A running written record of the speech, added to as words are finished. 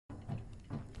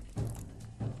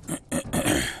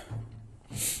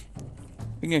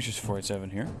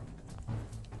Ignatius487 here.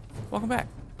 Welcome back.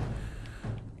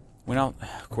 Went out,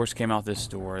 of course, came out this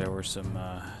door. There were some,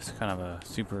 it's kind of a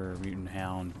super mutant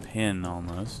hound pen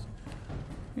almost.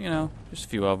 You know, just a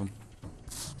few of them.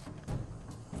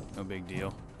 No big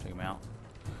deal. Take them out.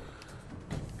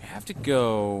 We have to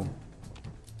go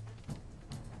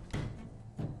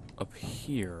up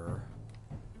here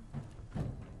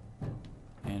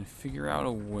and figure out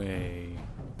a way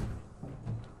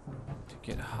to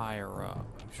get higher up.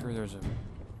 I'm sure there's a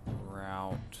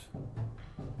route.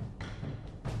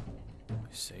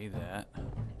 I say that.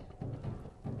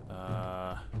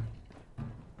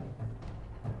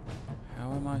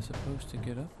 How am I supposed to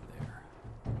get up there?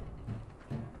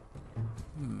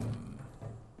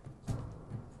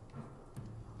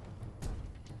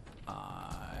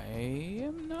 I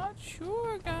am not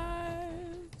sure,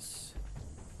 guys.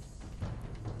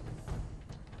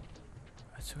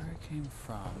 That's where it came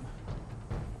from.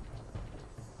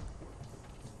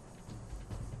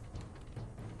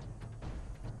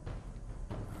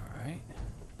 Alright.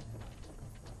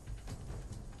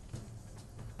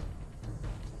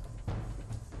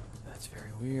 That's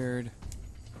very weird.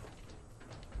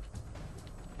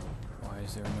 Why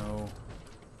is there no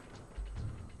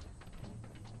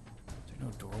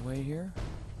doorway here?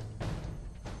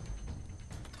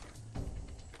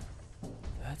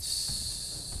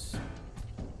 That's...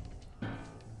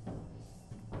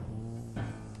 Ooh.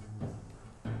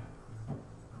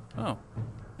 Oh.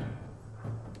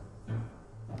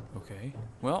 Okay.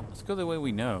 Well, let's go the way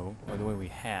we know, or the way we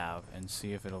have, and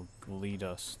see if it'll lead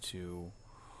us to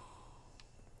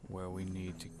where we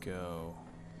need to go.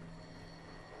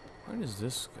 Where does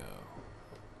this go?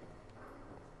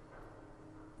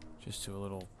 Just to a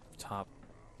little top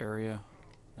area,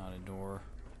 not a door.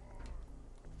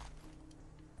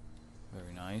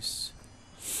 Very nice.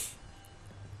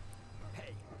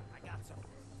 Hey, I got some.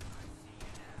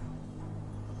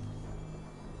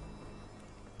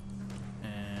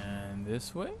 And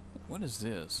this way? What is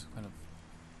this? Kind of.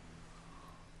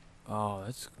 Oh,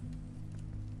 that's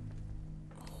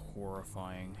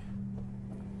horrifying.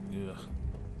 Ugh.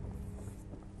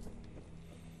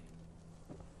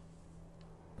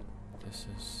 This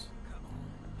is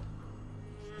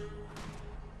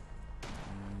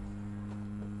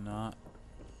not.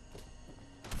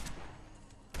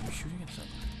 Are you shooting at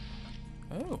something?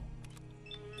 Oh.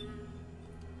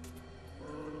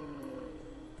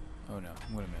 Oh no,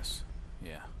 I'm gonna miss.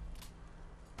 Yeah.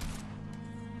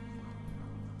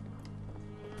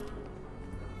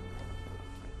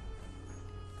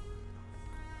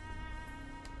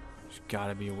 There's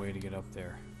gotta be a way to get up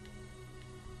there.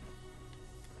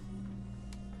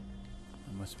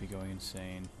 I must be going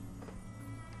insane.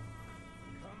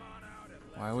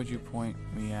 Why would you point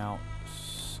me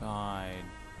outside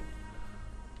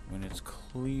when it's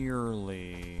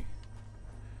clearly...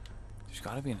 There's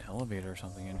got to be an elevator or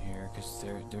something in here, because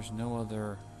there's no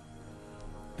other...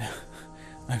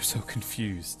 I'm so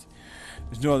confused.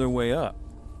 There's no other way up.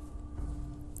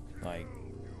 Like,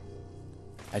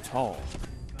 at all.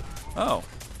 Oh.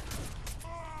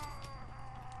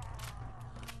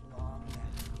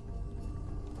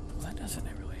 That doesn't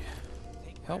really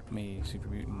help me, super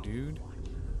mutant dude.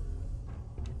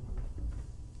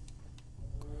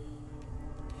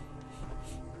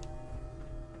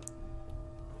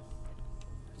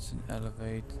 It's an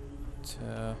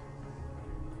elevator.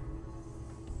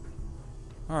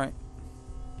 Alright.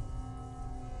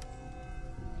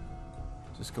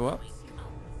 Does this go up?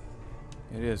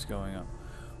 It is going up.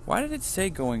 Why did it say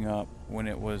going up when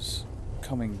it was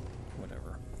coming?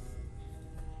 Whatever.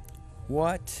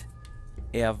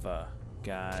 Whatever,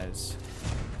 guys.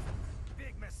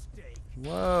 Big mistake.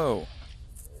 Whoa.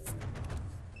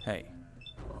 Hey.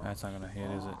 That's not gonna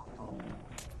hit, is it?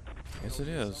 Yes, it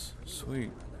is.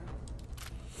 Sweet.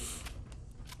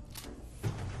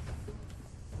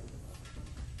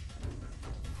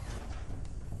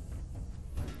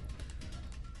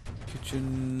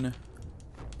 Kitchen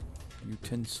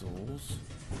utensils.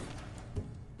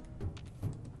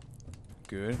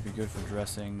 Good. Be good for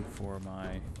dressing for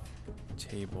my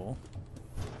table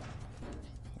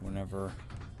whenever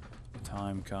the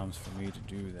time comes for me to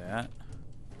do that.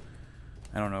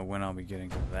 I don't know when I'll be getting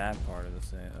to that part of the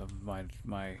thing, of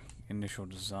my initial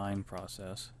design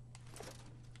process.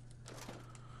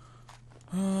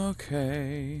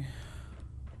 Okay.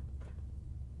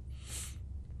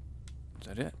 Is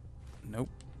that it? Nope.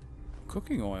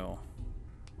 Cooking oil.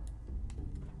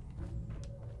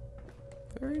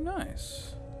 Very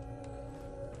nice.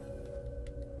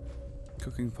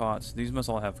 Cooking pots. These must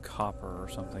all have copper or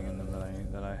something in them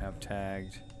that I have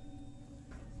tagged.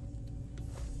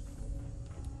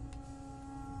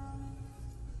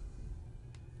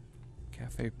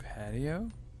 Cafe patio?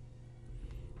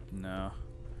 No.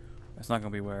 That's not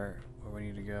gonna be where we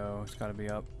need to go. It's gotta be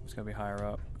up. It's gotta be higher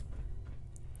up.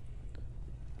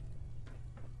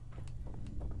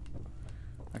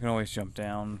 I can always jump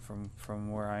down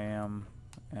from where I am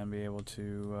and be able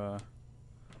to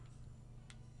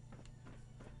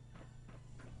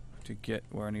get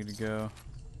where I need to go.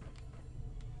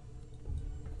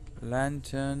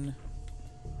 Lantern.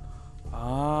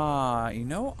 Ah, you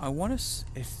know, I want to.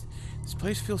 This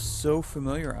place feels so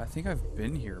familiar. I think I've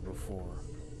been here before.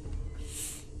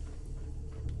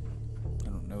 I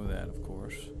don't know that, of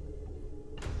course.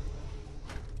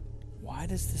 Why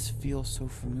does this feel so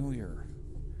familiar?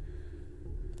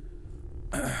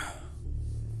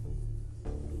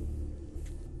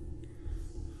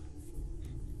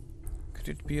 Could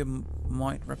it be a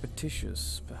mite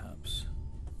repetitious, perhaps?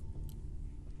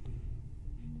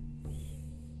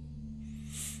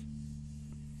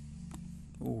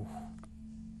 Ooh.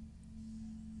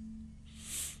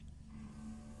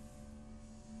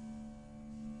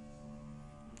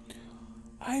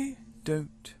 I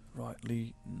don't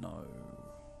rightly know.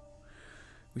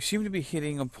 We seem to be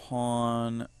hitting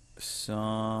upon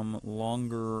some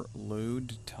longer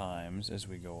load times as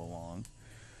we go along,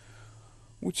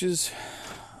 which is,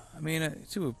 I mean,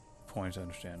 to a point,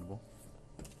 understandable.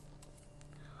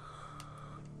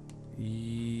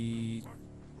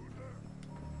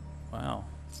 Wow.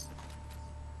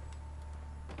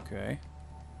 Okay.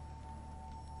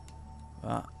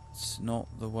 That's not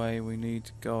the way we need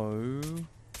to go.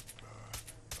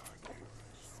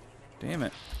 Damn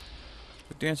it.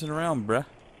 Quit dancing around, bruh.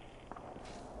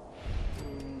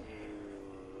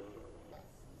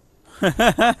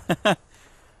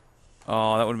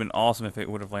 Oh, that would have been awesome if it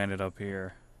would have landed up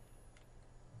here.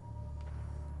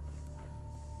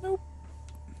 Nope.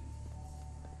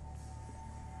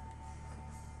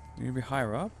 You need to be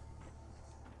higher up?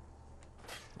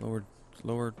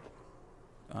 Lower.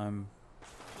 I'm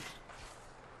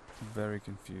very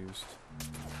confused.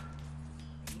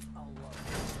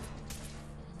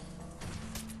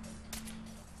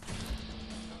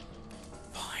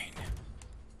 Fine.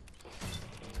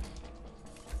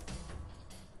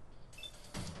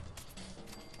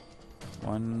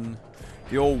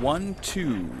 The old 1-2.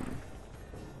 You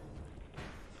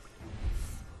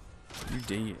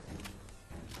did.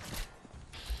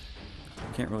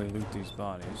 Can't really loot these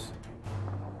bodies.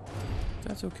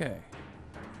 That's okay.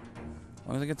 As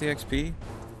long as I get the XP,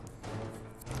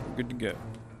 we're good to go.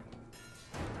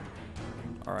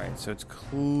 Alright, so it's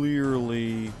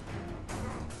clearly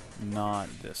not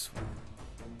this one.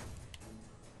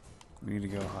 We need to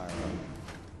go higher up.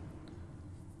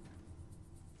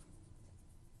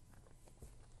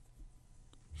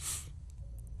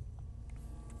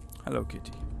 Hello,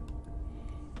 kitty.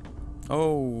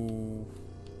 Oh.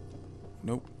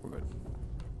 Nope, we're good.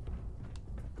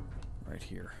 Right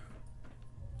here.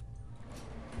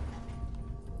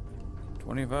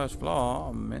 21st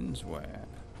floor, menswear.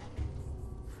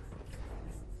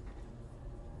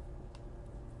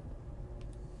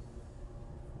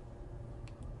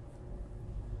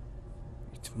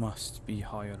 It must be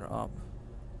higher up.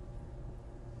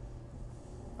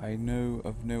 I know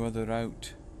of no other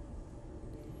route.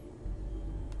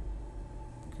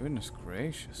 Goodness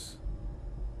gracious.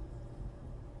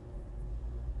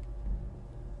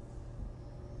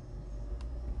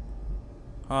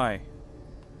 Hi.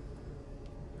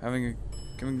 Having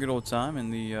a good old time in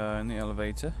the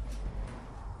elevator.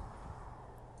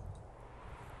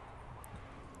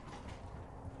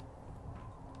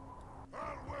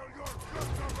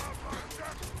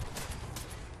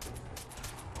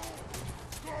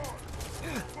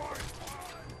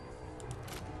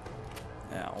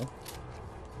 Ow.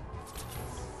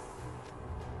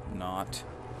 Not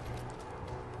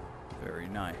very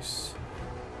nice.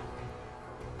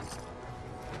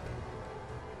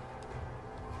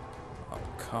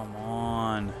 Come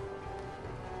on.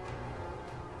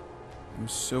 I'm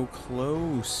so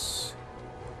close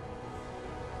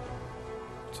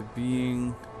to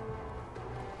being...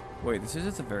 Wait, this is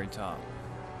at the very top.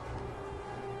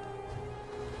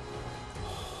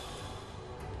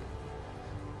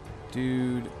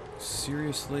 Dude,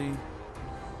 seriously?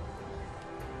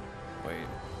 Wait,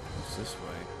 what's this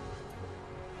way?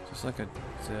 Just like a...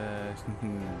 yeah, that's a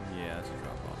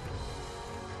drop off.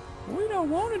 We don't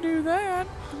want to do that.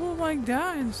 We'll like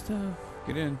die and stuff.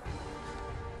 Get in.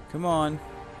 Come on.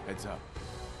 Heads up.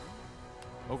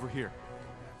 Over here.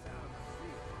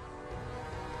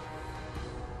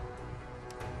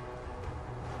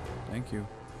 Thank you.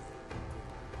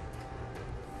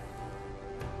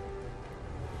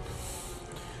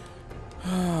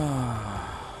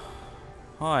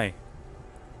 Hi.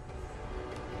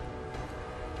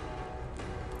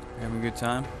 Having a good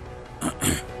time?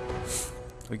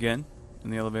 Again, in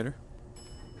the elevator.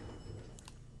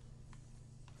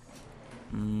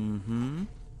 Mm-hmm.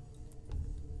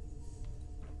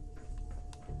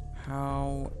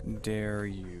 How dare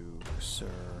you,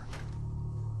 sir?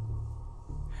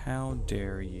 How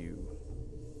dare you?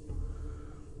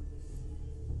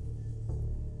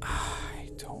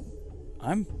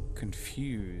 I'm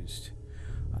confused.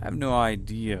 I have no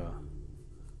idea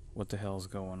what the hell's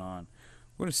going on.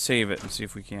 We're gonna save it and see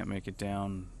if we can't make it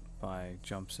down by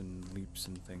jumps and leaps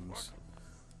and things.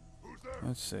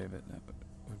 Let's save it.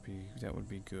 That would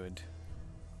be good.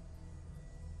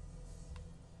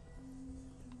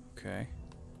 Okay.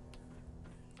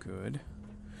 Good.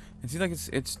 It seems like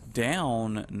it's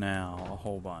down now a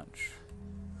whole bunch.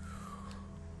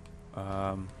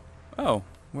 Oh,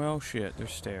 well shit,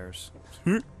 there's stairs.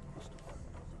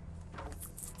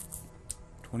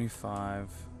 25,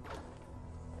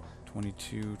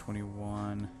 22,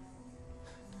 21.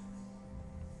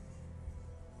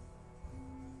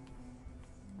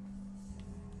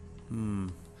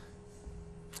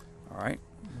 Alright,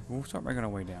 we'll start making our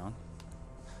way down.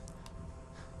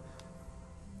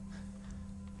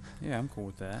 Yeah, I'm cool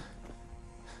with that.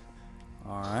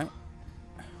 Alright.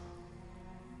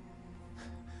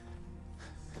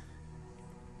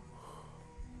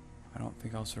 I don't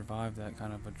think I'll survive that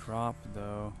kind of a drop,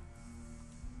 though.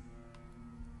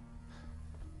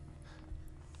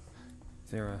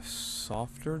 Is there a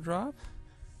softer drop?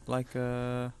 Like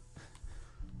a...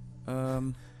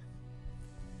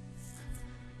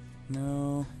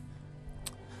 No.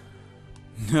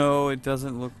 No, it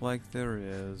doesn't look like there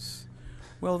is.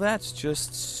 Well, that's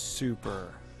just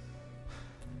super.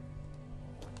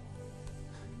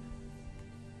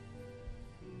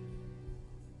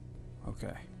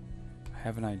 Okay. I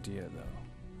have an idea, though.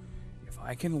 If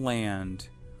I can land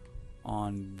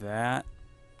on that,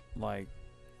 like,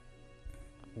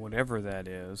 whatever that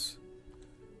is,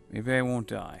 maybe I won't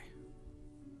die.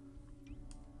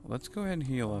 Let's go ahead and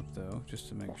heal up, though, just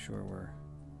to make sure we're...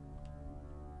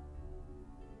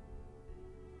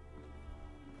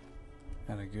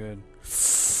 Kinda good.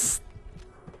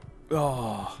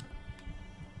 Oh.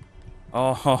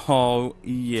 Oh,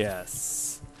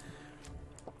 yes.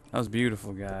 That was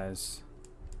beautiful, guys.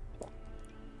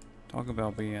 Talk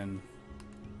about being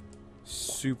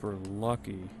super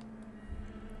lucky.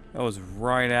 That was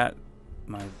right at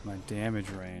my damage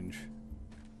range.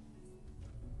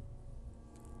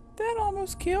 That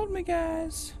almost killed me,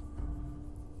 guys.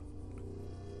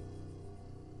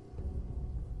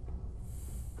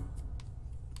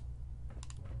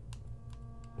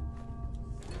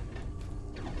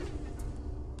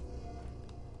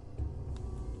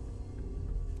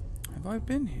 Have I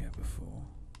been here before?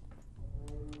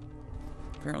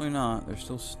 Apparently not. There's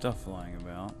still stuff lying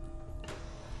about.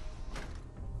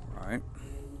 Right.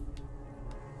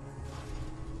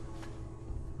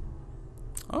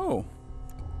 Oh.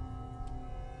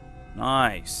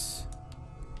 Nice.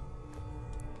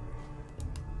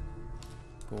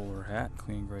 Bowler hat,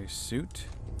 clean gray suit.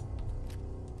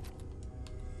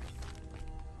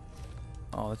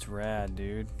 Oh, that's rad,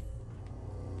 dude.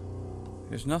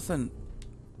 There's nothing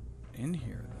in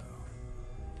here,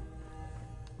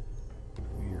 though.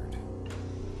 Weird.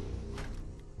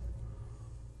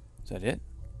 Is that it?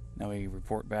 Now we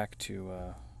report back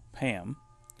to Pam.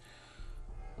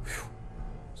 Whew.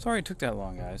 Sorry it took that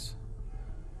long, guys.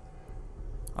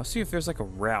 I'll see if there's like a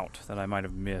route that I might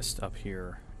have missed up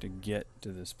here to get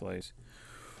to this place.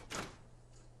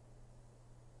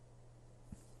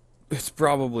 It's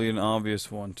probably an obvious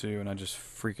one too, and I just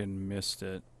freaking missed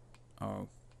it. Oh.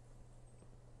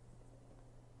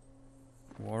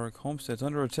 Warwick Homestead's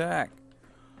under attack.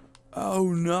 Oh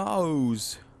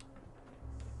noes.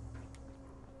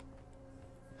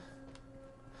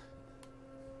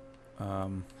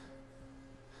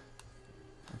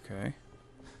 Okay.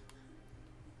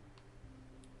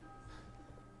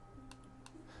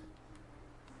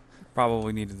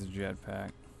 Probably needed the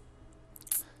jetpack.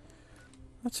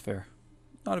 That's fair.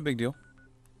 Not a big deal.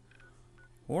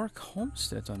 Warwick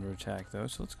Homestead's under attack, though,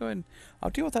 so let's go ahead and... I'll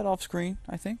deal with that off screen,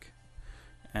 I think.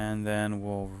 And then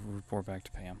we'll report back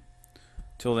to Pam.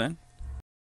 Till then,